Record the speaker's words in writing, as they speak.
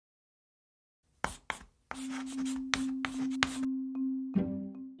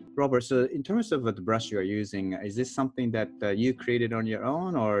Robert, so in terms of the brush you are using, is this something that you created on your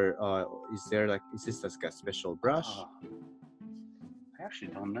own, or is this like a special brush? I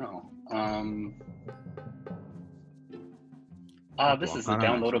actually don't know. This is a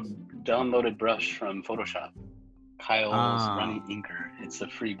downloaded brush from Photoshop. Kyle's Runny Inker. It's a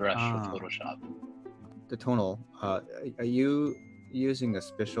free brush with Photoshop. The tonal. Are you using a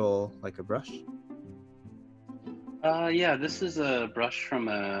special like a brush? Yeah, this is a brush from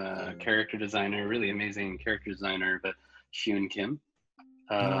a character designer, really amazing character designer, but Hyun Kim.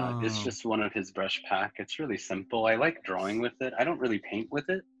 It's just one of his brush pack. It's really simple. I like drawing with it. I don't really paint with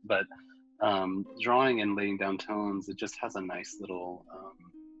it, but drawing and laying down tones, it just has a nice little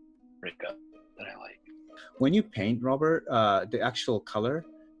breakup that I like. When you paint, Robert, the actual color,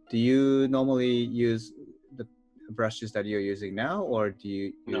 do you normally use the brushes that you're using now, or do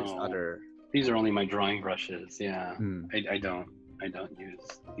you use other? These are only my drawing brushes. Yeah, I don't use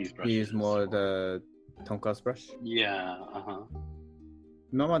these brushes. You use more the Tonko House Brush? Yeah,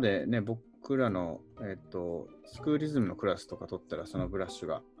 今までね、僕らの、スクーリズムのクラスとか取ったらそのブラシ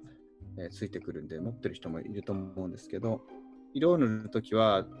が、ついてくるんで持ってる人もいると思うんですけど、色を塗るとき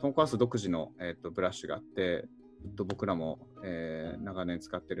はトンコハウス独自の、ブラシがあって、僕らも、長年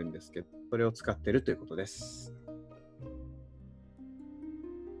使ってるんですけど、それを使ってるということです。